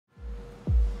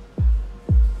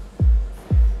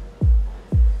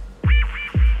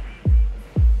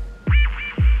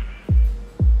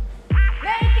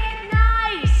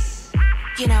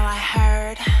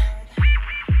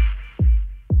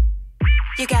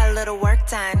got a little work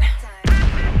done.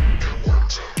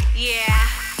 Yeah.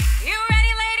 You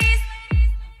ready, ladies?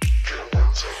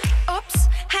 Oops,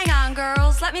 hang on,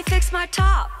 girls. Let me fix my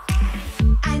top.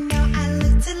 I know I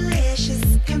look delicious,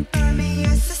 confirming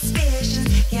your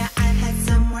suspicions. Yeah, I've had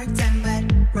some work done, but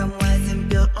Rome wasn't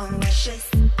built on wishes.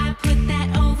 I put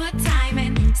that over time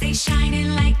and stay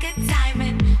shining like a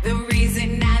diamond. The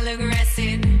reason I look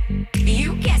rested,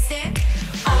 you guessed it.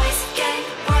 Always getting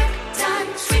work done,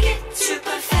 tweak it to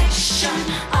perfection.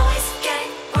 Always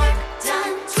getting work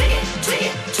done, tweak it, tweak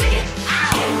it, tweak it.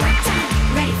 Ow. Get work done,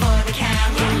 ready for the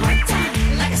count. Get work done,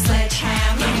 like a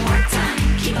sledgehammer. Get work done,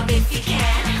 keep up if you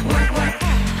can. Work, work,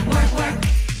 work, work.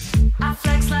 I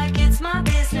flex like it's my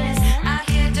business. Out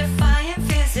here defying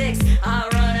physics. I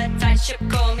run a tight ship,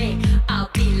 call me. I'll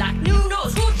be like, who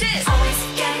knows who this? Always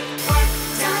getting work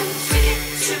done, tweak it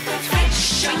to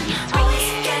perfection. Always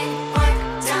getting work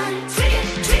done, tweak it,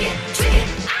 tweak it, tweak it.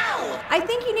 Ow. I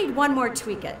think you need one more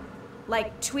tweak it.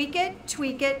 Like tweak it,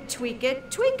 tweak it, tweak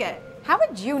it, tweak it. How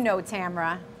would you know,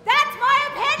 Tamra? That's my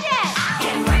opinion!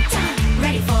 Get work done,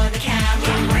 ready for the count.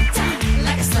 Get work done,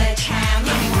 like a sledgehammer.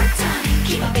 Get work done,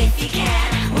 keep up if you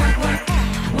can. Work, work,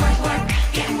 work, work.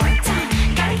 Get work done,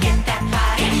 gotta get that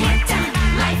body. Get work done,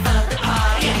 life of the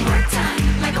party. Get work done,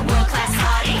 like a world-class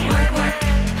party. Work, work,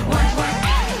 work, work.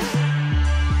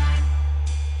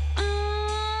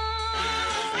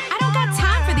 I don't got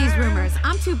time for these rumors.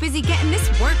 I'm too busy getting this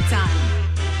work done.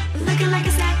 Looking like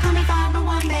a snack, call me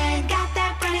 501 man. Got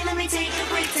that brownie, let me take a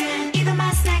break then. Either my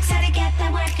snacks, how to get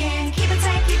that work in. Keep it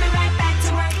tight, keep it right back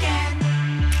to work and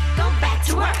go back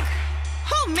to work.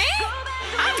 Who, me?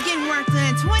 I'm getting work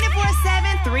done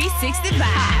 24/7, 365.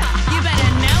 You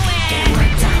better